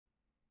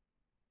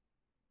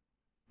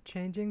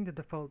changing the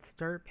default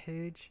start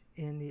page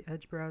in the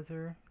Edge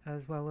browser,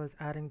 as well as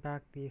adding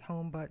back the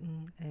home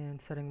button and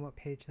setting what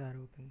page that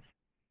opens.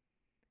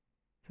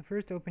 So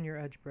first open your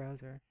Edge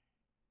browser.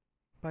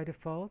 By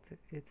default,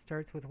 it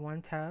starts with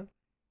one tab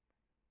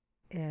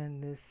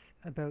and this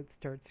About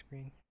Start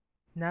screen.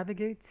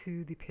 Navigate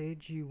to the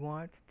page you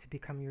want to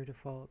become your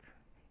default,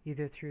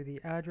 either through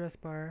the address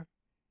bar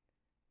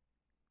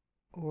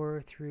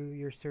or through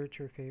your search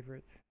or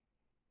favorites.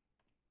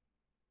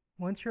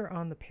 Once you're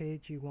on the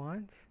page you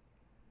want,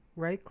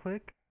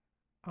 right-click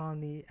on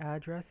the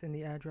address in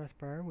the address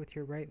bar with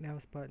your right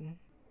mouse button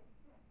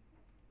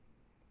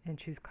and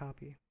choose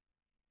Copy.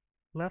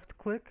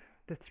 Left-click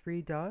the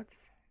three dots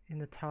in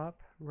the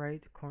top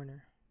right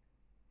corner.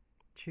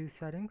 Choose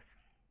Settings.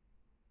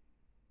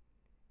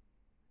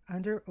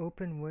 Under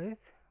Open With,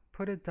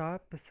 put a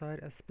dot beside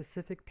a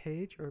specific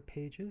page or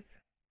pages.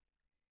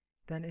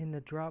 Then in the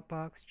drop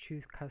box,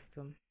 choose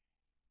Custom.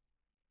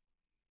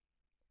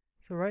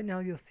 So right now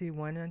you'll see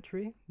one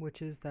entry,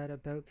 which is that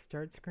About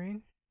Start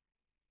screen.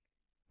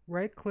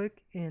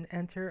 Right-click and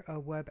enter a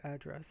web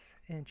address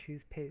and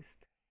choose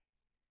Paste.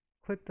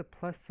 Click the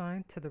plus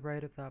sign to the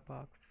right of that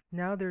box.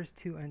 Now there's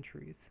two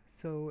entries.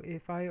 So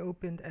if I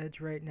opened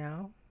Edge right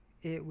now,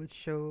 it would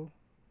show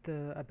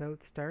the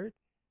About Start,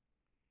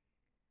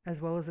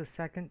 as well as a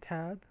second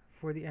tab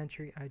for the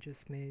entry I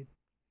just made.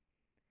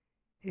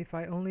 If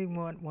I only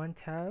want one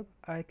tab,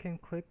 I can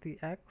click the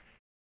X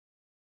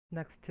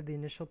next to the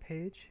initial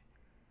page,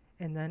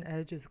 and then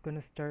Edge is going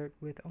to start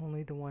with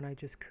only the one I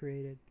just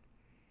created.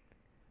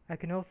 I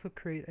can also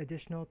create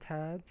additional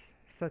tabs,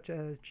 such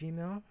as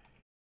Gmail,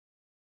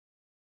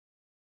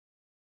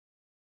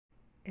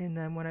 and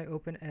then when I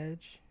open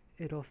Edge,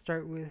 it'll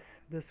start with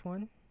this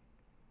one,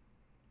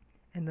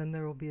 and then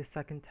there will be a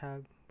second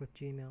tab with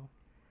Gmail.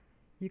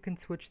 You can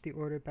switch the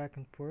order back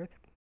and forth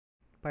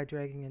by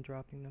dragging and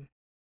dropping them.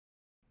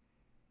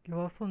 You'll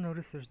also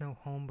notice there's no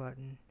home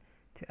button.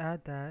 To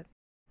add that,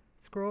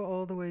 scroll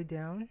all the way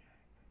down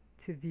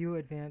to View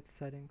Advanced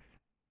Settings.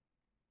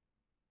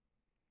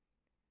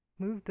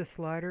 Move the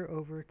slider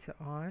over to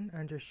On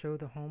under Show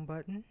the Home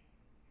button.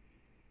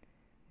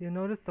 You'll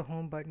notice the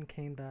home button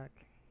came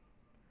back.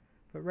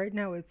 But right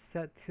now it's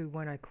set to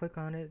when I click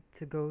on it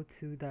to go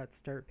to that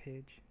start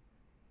page.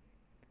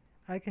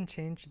 I can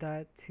change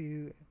that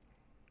to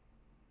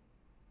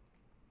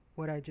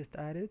what I just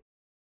added,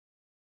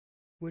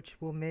 which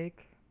will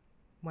make,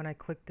 when I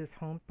click this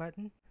home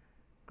button,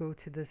 go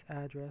to this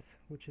address,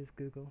 which is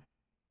Google.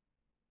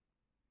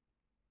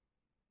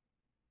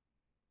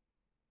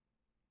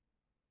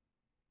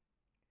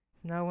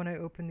 So now when I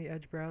open the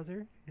Edge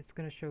browser, it's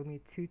going to show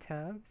me two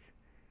tabs.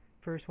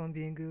 First one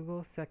being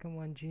Google, second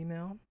one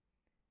Gmail.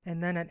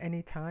 And then at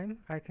any time,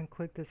 I can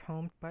click this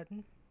home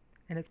button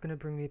and it's going to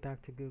bring me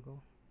back to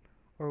Google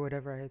or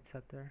whatever I had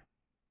set there.